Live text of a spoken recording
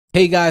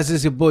Hey guys,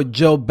 it's your boy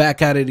Joe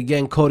back at it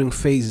again,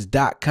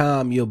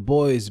 CodingPhase.com. Your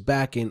boy is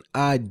back and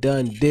I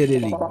done did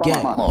it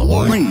again.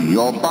 Free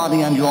your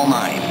body and your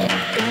mind.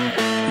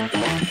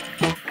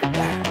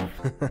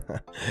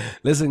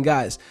 Listen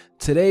guys,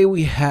 today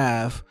we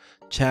have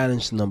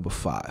challenge number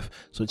 5.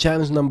 So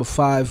challenge number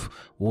 5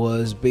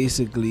 was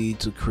basically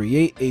to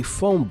create a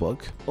phone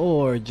book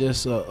or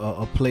just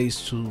a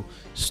place to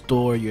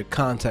store your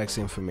contacts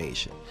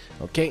information.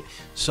 Okay,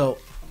 so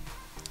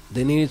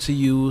they needed to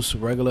use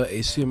regular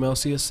HTML,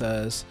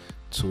 CSS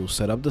to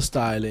set up the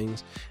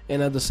stylings,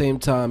 and at the same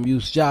time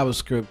use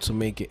JavaScript to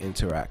make it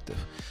interactive.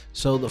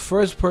 So the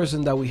first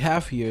person that we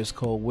have here is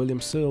called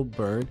William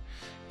Silberman,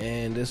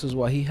 and this is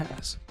what he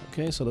has.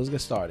 Okay, so let's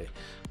get started.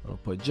 I'm gonna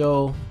put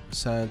Joe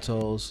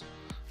Santos,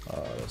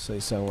 let's say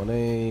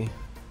 718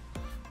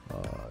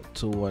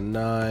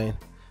 219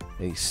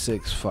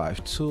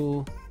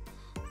 8652.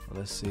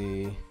 Let's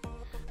see,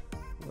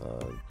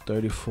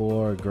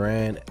 34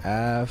 Grand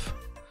Ave.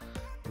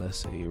 Let's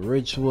say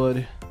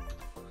Ridgewood.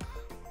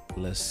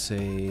 Let's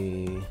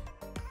say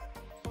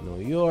New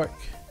York.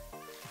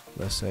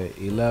 Let's say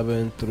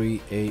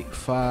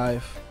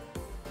 11385,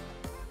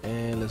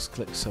 and let's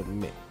click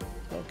submit.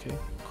 Okay,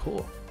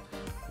 cool.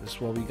 This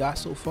is what we got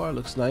so far.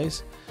 Looks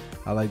nice.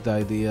 I like the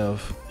idea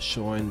of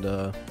showing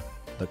the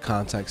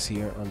contacts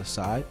here on the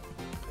side.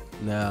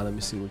 Now let me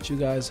see what you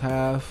guys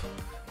have.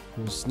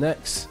 Who's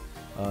next?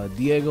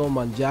 Diego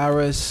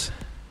Manjares.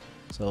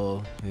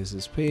 So here's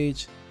his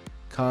page.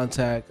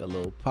 Contact, a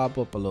little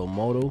pop-up, a little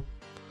modal.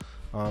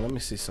 Let me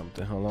see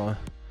something. Hold on.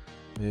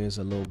 Here's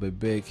a little bit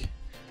big.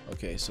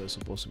 Okay, so it's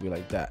supposed to be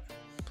like that.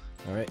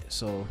 All right,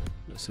 so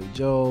let's say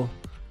Joe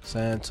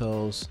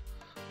Santos,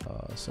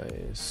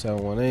 say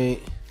 718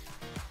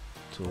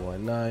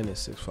 219 and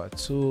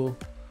 652.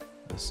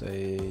 Let's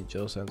say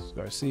Joe Santos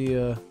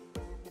Garcia.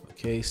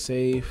 Okay,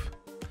 save,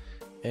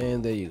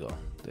 and there you go.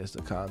 There's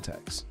the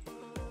contacts.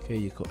 Okay,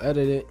 you could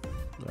edit it.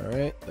 All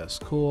right, that's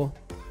cool.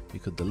 You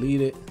could delete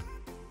it.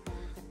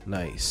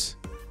 Nice.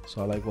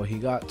 So I like what he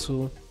got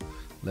to.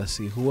 Let's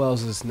see who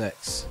else is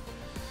next.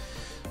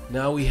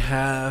 Now we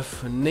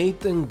have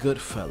Nathan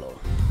Goodfellow.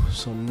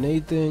 So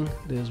Nathan,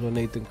 this is what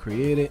Nathan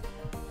created.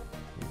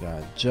 We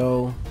got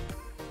Joe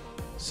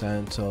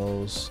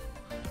Santos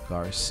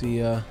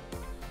Garcia,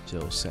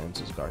 Joe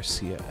Santos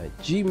Garcia at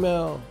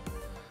Gmail,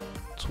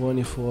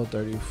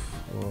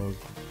 2434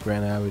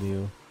 Grand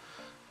Avenue.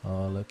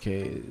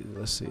 Okay,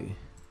 let's see.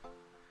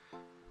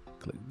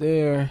 Click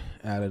there,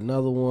 add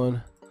another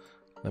one.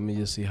 Let me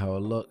just see how it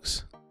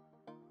looks.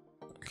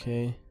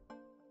 Okay.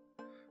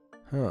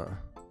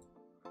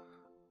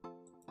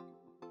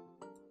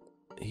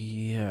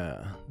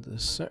 Yeah,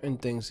 there's certain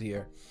things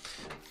here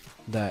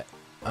that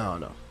I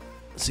don't know.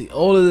 See,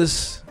 all of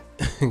this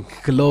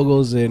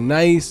logos are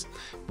nice,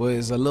 but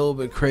it's a little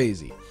bit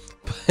crazy.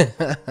 All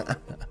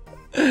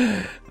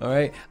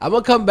right, I'm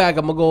gonna come back.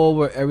 I'm gonna go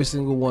over every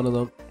single one of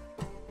them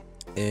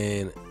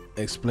and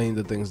explain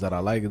the things that I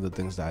like and the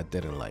things that I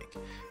didn't like,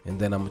 and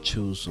then I'm gonna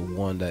choose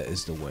one that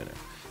is the winner.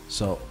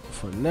 So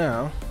for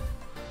now,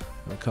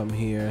 I'm gonna come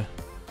here,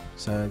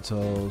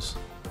 Santos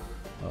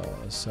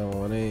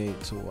 718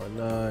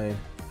 219.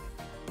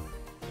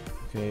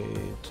 Okay,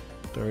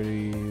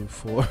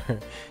 34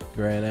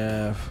 Grand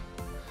Ave,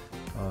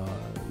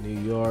 New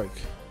York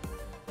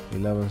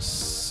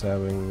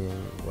 117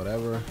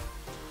 whatever.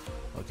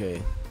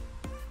 Okay,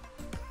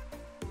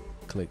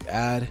 click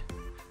add,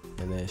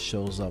 and then it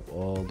shows up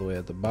all the way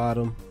at the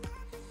bottom.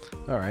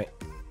 All right,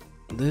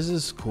 this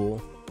is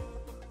cool.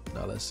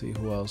 Now let's see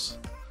who else,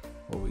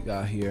 what we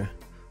got here.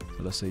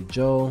 So let's say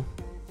Joe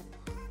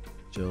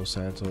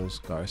Santos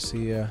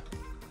Garcia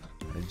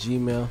at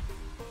Gmail.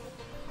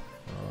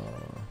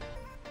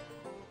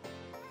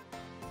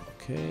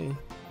 Okay,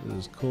 this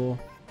is cool.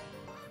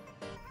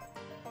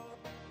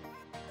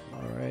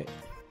 All right,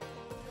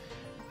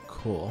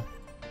 cool.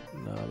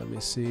 Now let me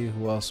see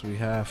who else we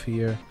have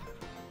here.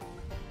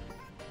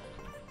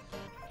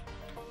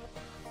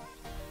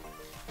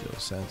 Joe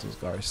Santos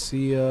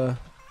Garcia.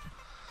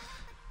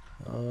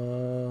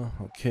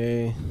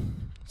 Okay,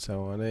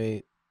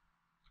 718.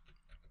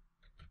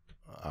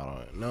 I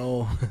don't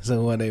know.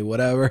 718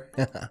 whatever.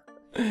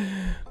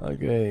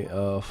 Okay,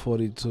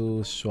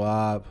 42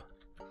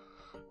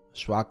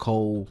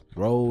 Schwacko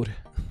Road,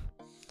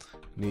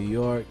 New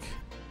York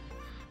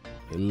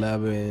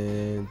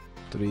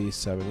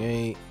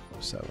 11378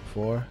 or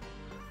 74.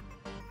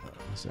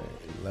 Say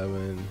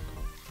 11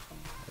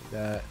 like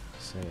that.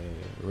 Say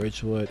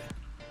Ridgewood.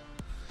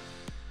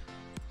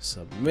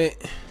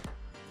 Submit.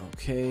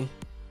 Okay,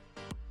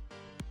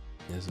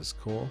 this is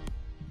cool.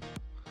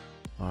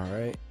 All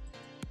right,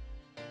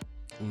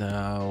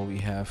 now we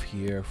have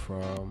here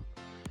from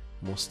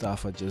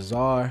Mustafa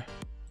Jazar.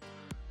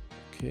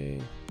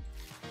 Okay,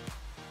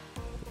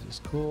 this is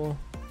cool.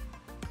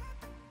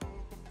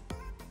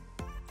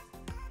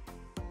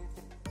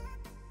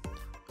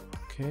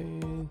 Okay,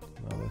 now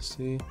let's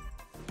see.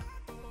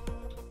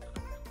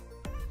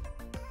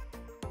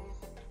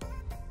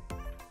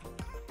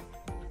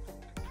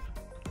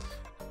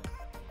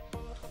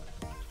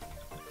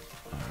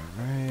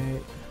 All right.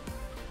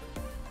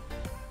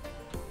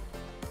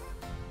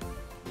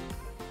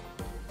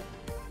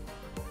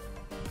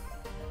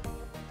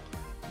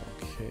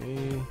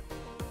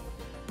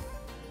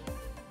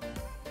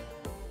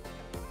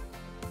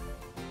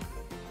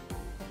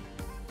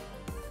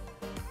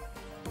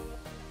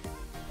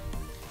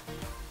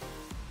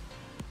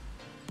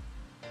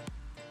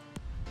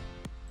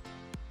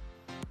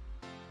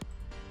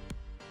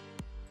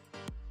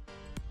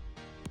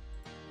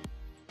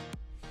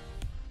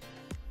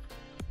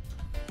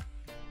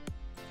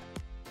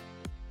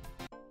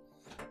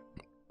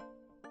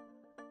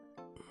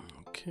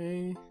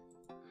 Okay,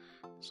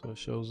 so it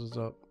shows us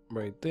up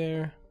right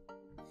there.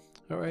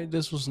 All right,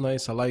 this was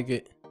nice. I like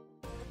it.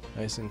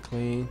 Nice and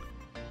clean.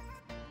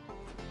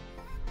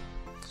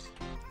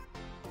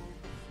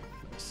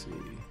 Let's see.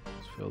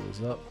 Let's fill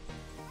this up.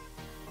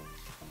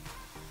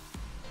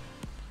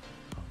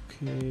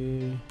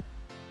 Okay.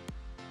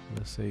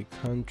 Let's say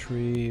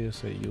country. Let's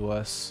say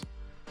US.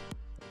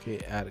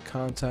 Okay, add a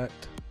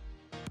contact.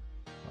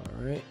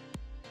 All right.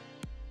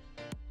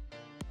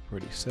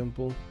 Pretty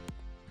simple.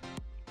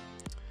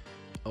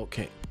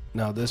 Okay.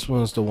 Now this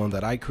one's the one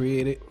that I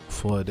created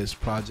for this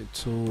project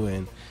too,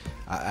 and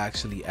I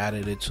actually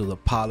added it to the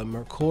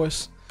Polymer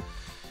course.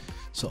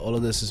 So all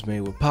of this is made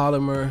with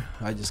Polymer.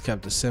 I just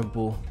kept it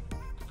simple.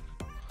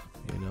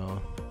 You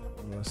know,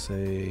 let's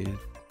say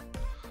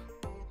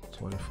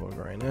 24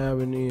 Grand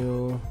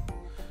Avenue,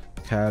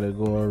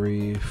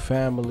 category,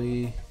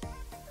 family,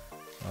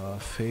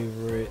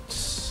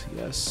 favorites,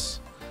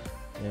 yes,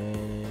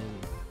 and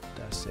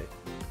that's it.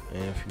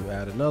 And if you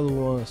add another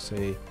one,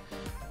 say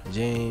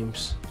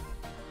James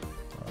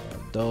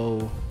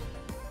Doe,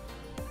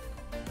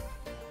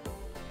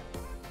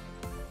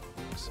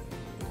 say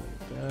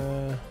like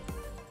that.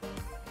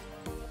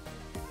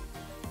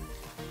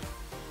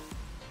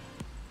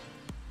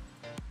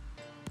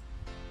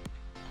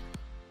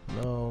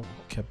 No,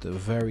 kept it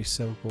very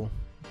simple.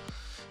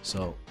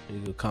 So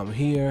you can come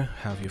here,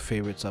 have your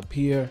favorites up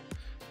here,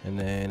 and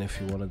then if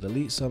you want to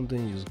delete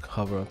something, you just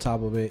hover on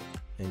top of it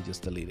and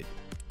just delete it.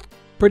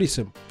 Pretty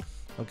simple.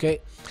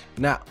 Okay,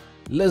 now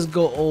let's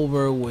go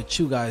over what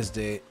you guys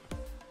did.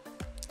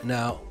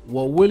 Now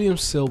what William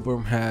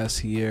Silberman has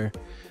here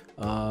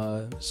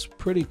is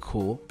pretty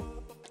cool.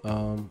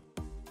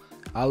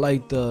 I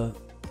like the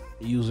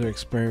user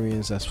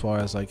experience as far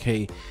as like,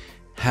 hey,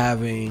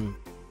 having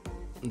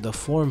the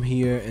form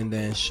here and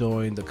then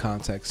showing the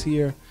context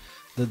here.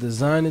 The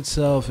design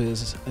itself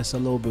is a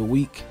little bit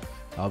weak,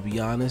 I'll be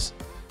honest,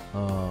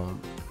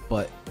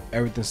 but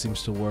everything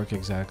seems to work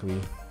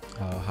exactly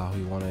how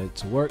he wanted it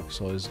to work,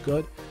 so it's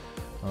good.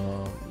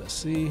 Let's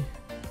see,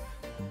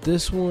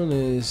 this one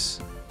is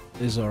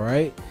all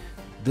right.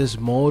 This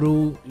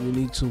modal, you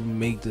need to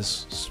make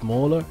this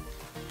smaller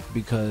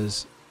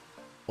because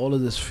all of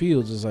this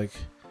fields is like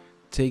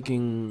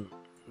taking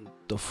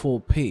the full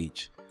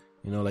page.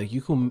 You know, like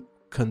you can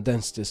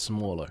condense this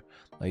smaller.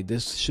 Like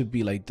this should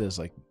be like this,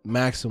 like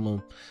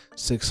maximum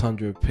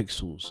 600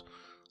 pixels,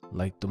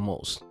 like the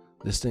most.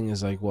 This thing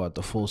is like what,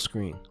 the full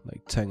screen,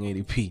 like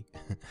 1080p.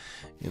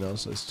 You know,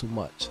 so it's too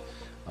much.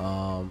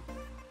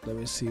 Let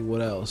me see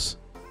what else.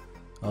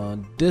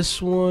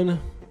 This one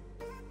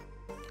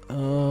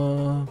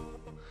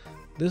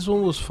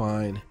was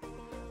fine.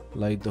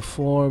 Like the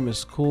form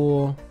is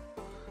cool.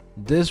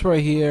 This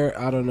right here,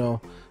 I don't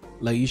know,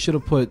 like you should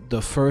have put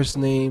the first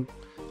name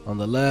on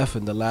the left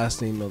and the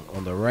last name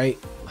on the right,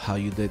 how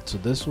you did to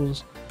this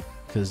one's,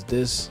 because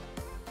this,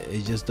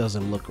 it just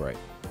doesn't look right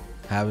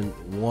having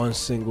one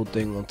single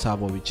thing on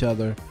top of each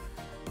other.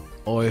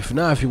 Or if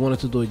not, if you wanted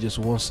to do it just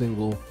one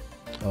single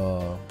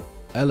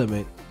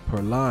element per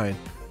line,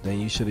 then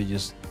you should have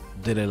just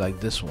did it like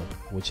this one,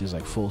 which is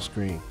like full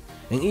screen.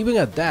 And even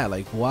at that,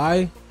 like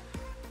why,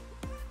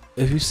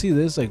 if you see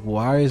this, like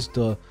why is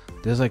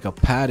there's like a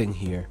padding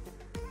here?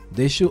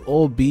 They should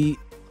all be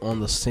on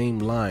the same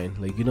line,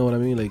 like, you know what I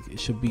mean? Like it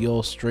should be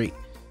all straight.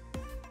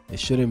 It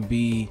shouldn't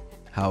be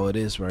how it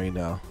is right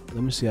now.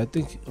 Let me see, I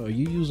think, are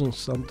you using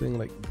something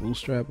like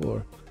Bootstrap,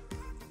 or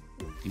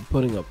you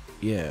putting up,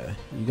 yeah,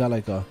 you got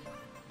like a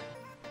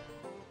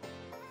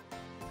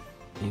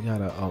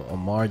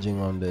margin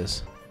on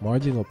this,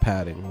 margin or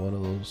padding, one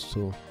of those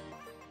two.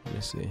 Let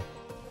me see.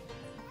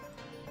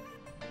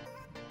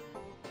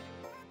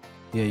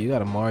 Yeah, you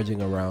got a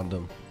margin around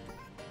them.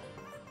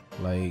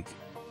 Like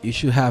you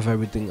should have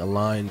everything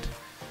aligned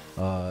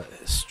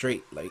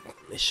straight. Like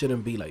it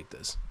shouldn't be like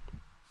this.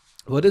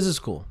 Well, this is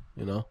cool,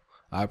 you know.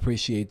 I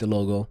appreciate the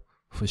logo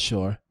for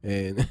sure,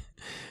 and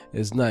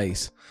it's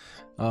nice.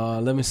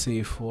 Let me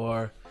see,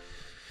 for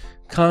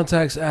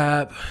contacts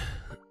app,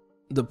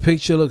 the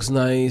picture looks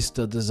nice,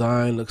 the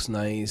design looks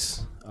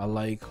nice. I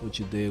like what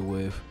you did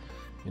with,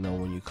 you know,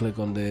 when you click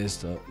on this,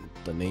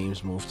 the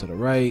names move to the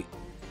right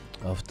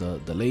of the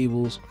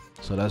labels,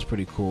 so that's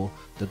pretty cool.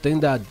 The thing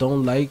that I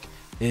don't like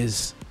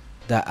is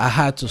that I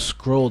had to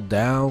scroll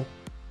down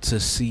to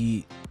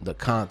see the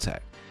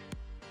contact.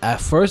 At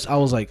first I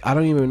was like, I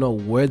don't even know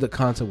where the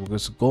contact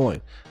was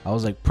going. I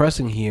was like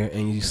pressing here,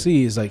 and you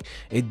see it's like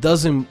it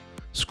doesn't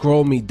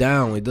scroll me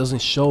down. It doesn't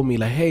show me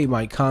like, hey,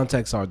 my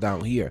contacts are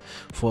down here.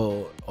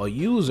 For a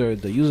user,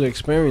 the user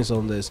experience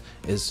on this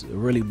is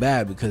really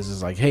bad, because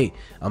it's like, hey,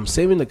 I'm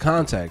saving the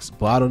contacts,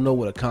 but I don't know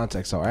where the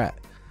contacts are at.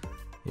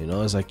 You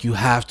know, it's like you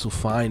have to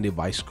find it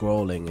by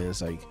scrolling, and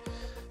it's like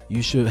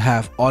you should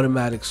have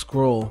automatic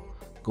scroll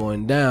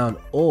going down,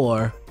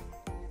 or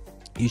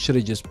you should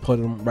have just put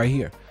them right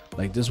here.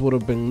 Like this would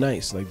have been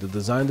nice. Like the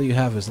design that you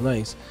have is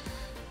nice.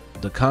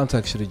 The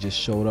contact should have just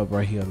showed up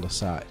right here on the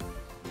side.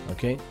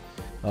 Okay.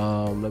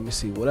 Let me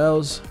see what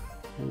else.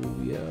 Who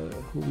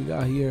we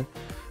got here?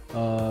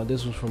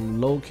 This was from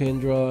Low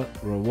Kendra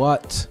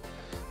Rawat.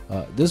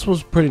 This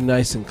was pretty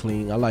nice and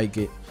clean. I like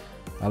it.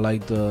 I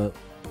like the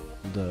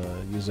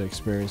user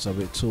experience of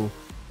it too.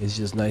 It's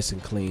just nice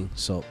and clean,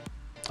 so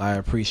I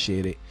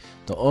appreciate it.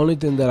 The only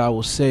thing that I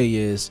will say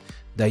is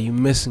that you're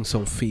missing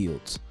some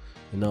fields.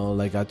 You know,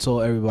 like I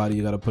told everybody,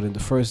 you got to put in the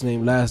first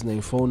name, last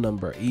name, phone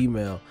number,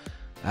 email,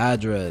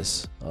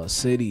 address,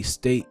 city,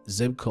 state,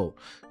 zip code.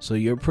 So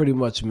you're pretty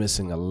much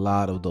missing a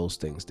lot of those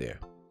things there.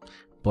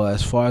 But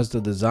as far as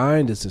the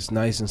design, this is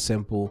nice and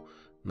simple,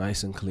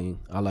 nice and clean.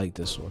 I like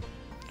this one.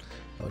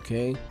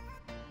 Okay,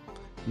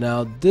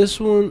 now this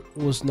one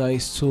was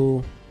nice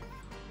too.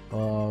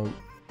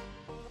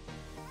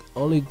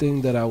 Only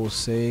thing that I will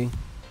say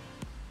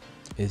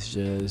is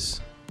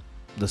just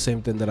the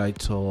same thing that I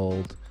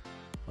told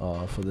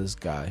for this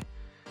guy.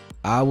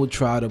 I would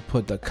try to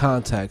put the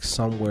contact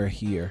somewhere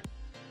here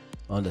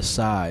on the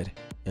side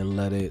and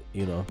let it,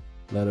 you know,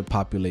 let it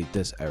populate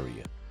this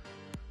area.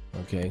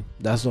 Okay,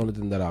 that's the only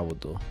thing that I would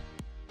do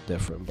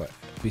different, but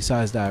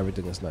besides that,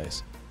 everything is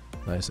nice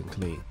and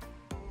clean.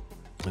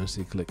 Let me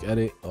see, click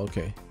edit.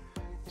 Okay,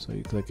 so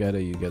you click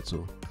edit, you get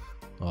to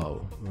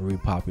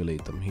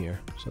repopulate them here,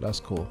 so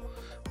that's cool.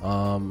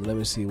 Let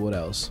me see what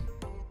else.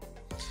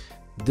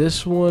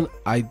 This one,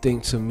 I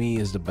think, to me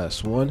is the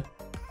best one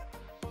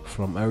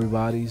from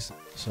everybody's.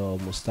 So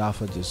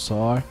Mustafa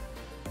Jassar,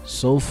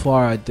 so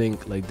far I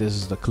think like this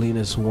is the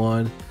cleanest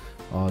one.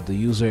 The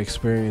user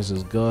experience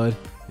is good.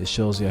 It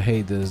shows you,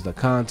 hey, this is the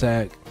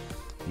contact.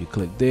 You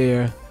click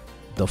there.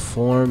 The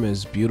form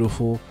is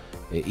beautiful.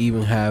 It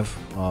even have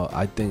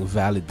I think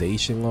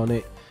validation on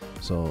it,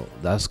 so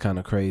that's kind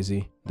of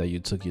crazy that you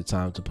took your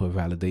time to put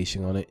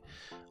validation on it.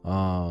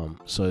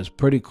 So it's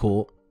pretty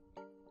cool.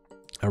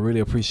 I really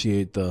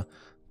appreciate the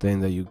thing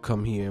that you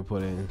come here and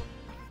put in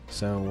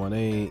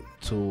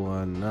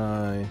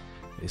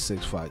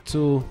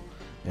 718-219-8652,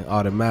 and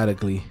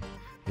automatically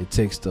it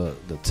takes the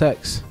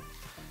text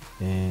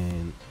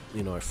and,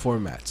 you know, it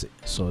formats it.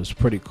 So it's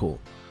pretty cool.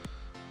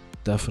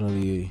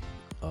 Definitely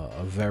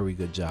a very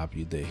good job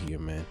you did here,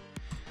 man.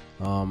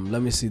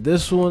 Let me see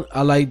this one.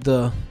 I like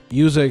the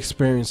user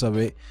experience of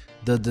it.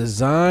 The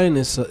design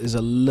is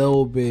a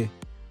little bit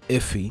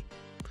iffy.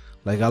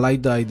 Like, I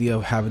like the idea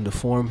of having the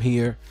form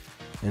here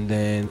and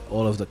then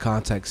all of the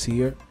contacts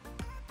here.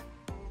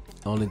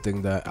 Only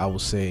thing that I will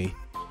say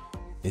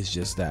is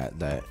just that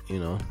you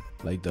know,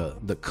 like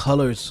the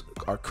colors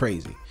are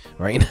crazy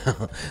right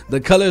now.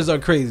 The colors are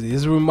crazy.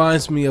 This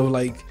reminds me of,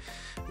 like,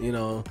 you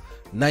know,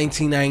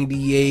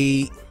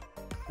 1998,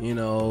 you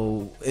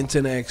know,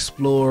 Internet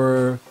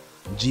Explorer,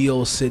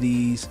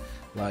 GeoCities.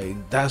 Like,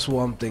 that's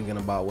what I'm thinking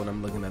about when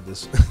I'm looking at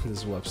this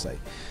this website.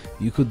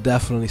 You could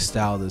definitely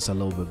style this a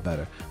little bit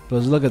better.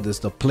 Plus, look at this.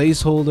 The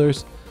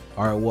placeholders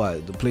are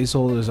what? The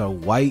placeholders are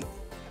white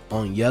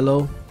on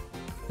yellow.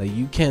 Like,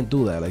 you can't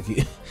do that. Like,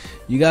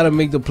 you got to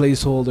make the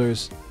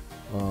placeholders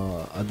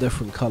a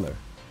different color.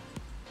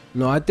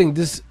 No, I think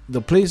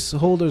the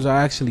placeholders are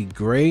actually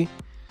gray,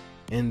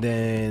 and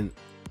then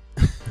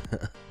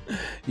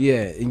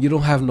yeah, and you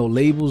don't have no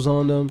labels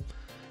on them.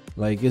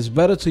 Like, it's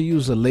better to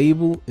use a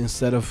label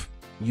instead of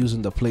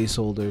using the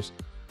placeholders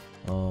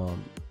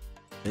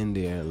in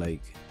there.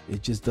 Like,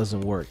 it just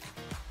doesn't work.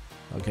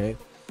 Okay,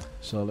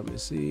 so let me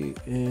see.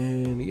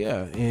 And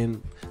yeah,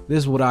 and this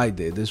is what I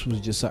did. This was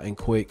just something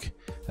quick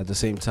at the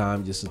same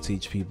time, just to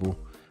teach people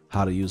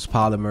how to use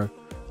Polymer.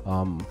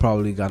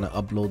 Probably gonna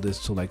upload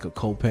this to like a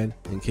CodePen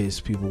in case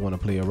people want to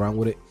play around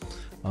with it.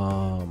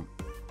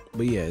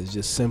 But yeah, it's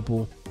just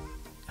simple.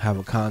 Have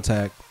a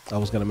contact. I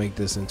was gonna make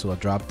this into a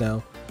drop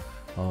down.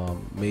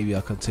 Maybe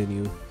I'll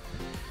continue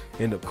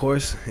in the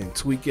course and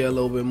tweak it a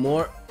little bit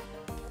more,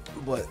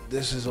 but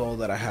this is all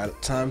that I had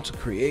time to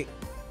create.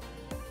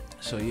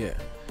 So yeah,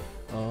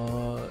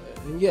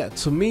 and yeah,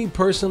 to me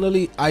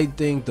personally, I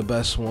think the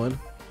best one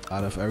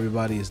out of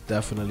everybody is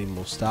definitely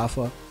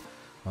Mustafa.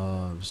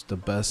 It's the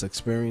best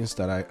experience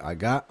that I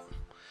got,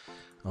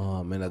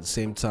 and at the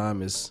same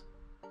time, it's,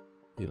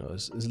 you know,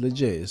 it's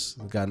legit. It's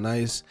got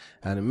nice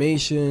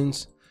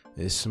animations.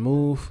 It's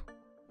smooth.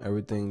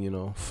 Everything, you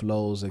know,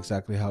 flows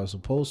exactly how it's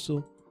supposed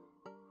to.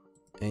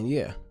 And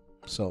yeah,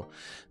 so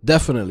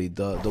definitely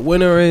the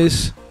winner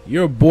is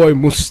your boy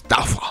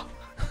Mustafa.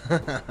 All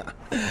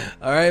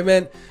right,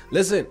 man.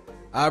 Listen,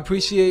 I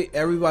appreciate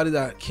everybody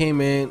that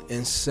came in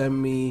and sent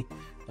me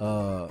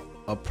a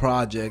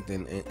project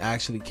and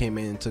actually came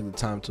in and took the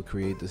time to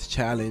create this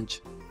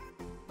challenge.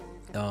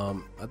 I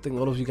think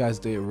all of you guys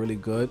did really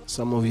good.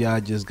 Some of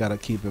y'all just gotta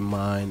keep in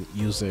mind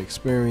user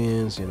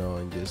experience, you know,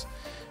 and just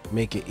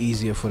make it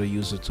easier for the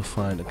user to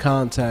find the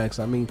contacts.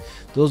 I mean,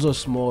 those are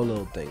small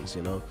little things,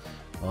 you know.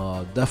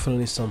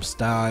 Definitely some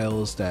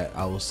styles that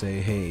I will say,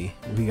 hey,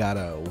 we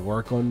gotta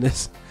work on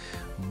this.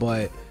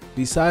 But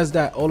besides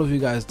that, all of you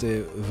guys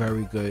did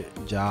very good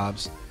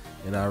jobs.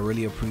 and I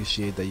really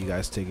appreciate that you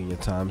guys taking your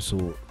time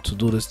to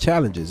do these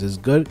challenges. It's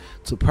good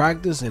to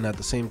practice, and at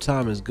the same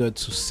time it's good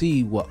to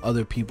see what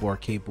other people are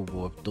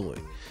capable of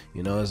doing.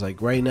 You know, it's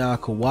like right now I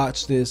could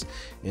watch this,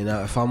 and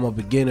if I'm a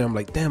beginner, I'm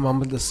like, damn,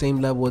 I'm at the same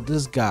level with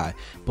this guy,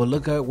 but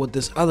look at what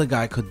this other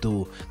guy could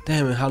do.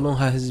 Damn, and how long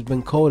has he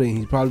been coding?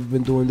 He's probably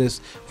been doing this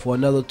for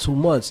another 2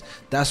 months.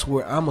 That's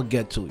where I'm gonna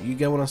get to. You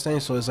get what I'm saying?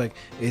 So it's like,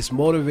 it's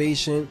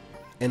motivation,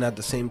 and at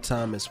the same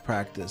time it's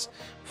practice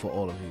for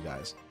all of you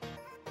guys.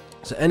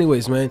 So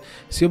anyways, man,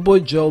 it's your boy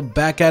Joe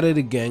back at it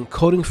again.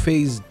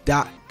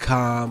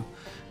 CodingPhase.com.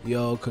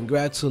 Yo,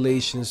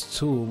 congratulations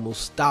to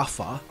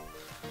Mustafa.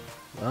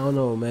 I don't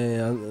know,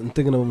 man. I'm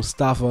thinking of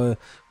Mustafa,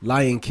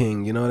 Lion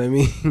King, you know what I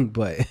mean?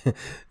 But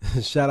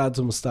shout out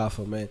to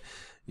Mustafa, man.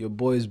 Your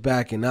boy's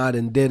back, and I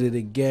done did it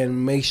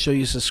again. Make sure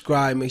you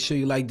subscribe. Make sure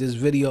you like this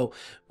video.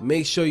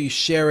 Make sure you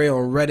share it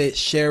on Reddit.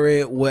 Share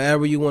it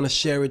wherever you want to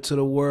share it to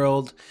the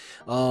world.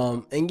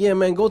 And yeah,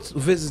 man, go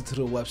visit to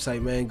the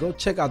website, man. Go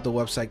check out the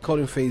website,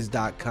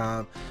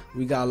 CodingPhase.com.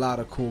 We got a lot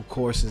of cool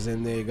courses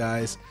in there,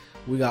 guys.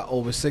 We got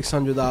over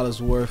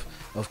 $600 worth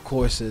of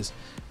courses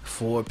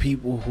for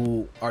people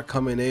who are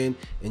coming in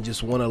and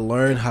just want to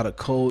learn how to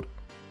code,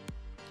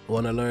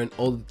 want to learn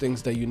all the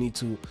things that you need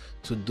to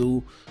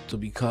do to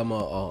become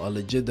a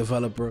legit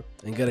developer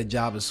and get a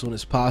job as soon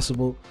as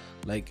possible.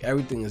 Like,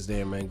 everything is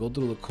there, man. Go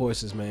through the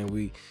courses, man.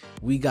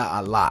 We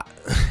got a lot.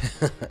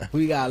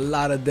 We got a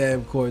lot of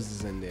damn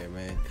courses in there,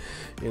 man.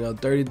 You know,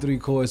 33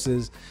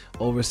 courses,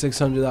 over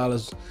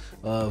 $600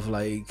 of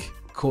like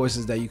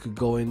courses that you could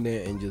go in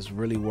there and just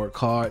really work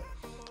hard.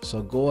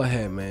 So go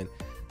ahead, man.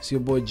 It's your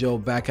boy Joe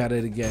back at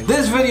it again.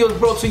 This video is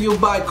brought to you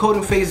by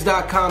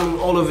CodingPhase.com and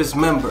all of its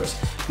members.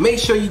 Make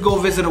sure you go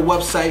visit the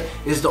website.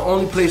 It's the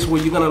only place where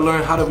you're gonna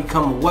learn how to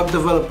become a web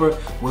developer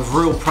with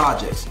real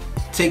projects.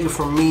 Take it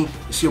from me.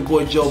 It's your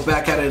boy Joe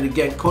back at it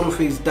again.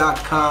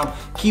 CodingPhase.com.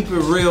 Keep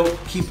it real,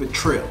 keep it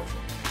trill.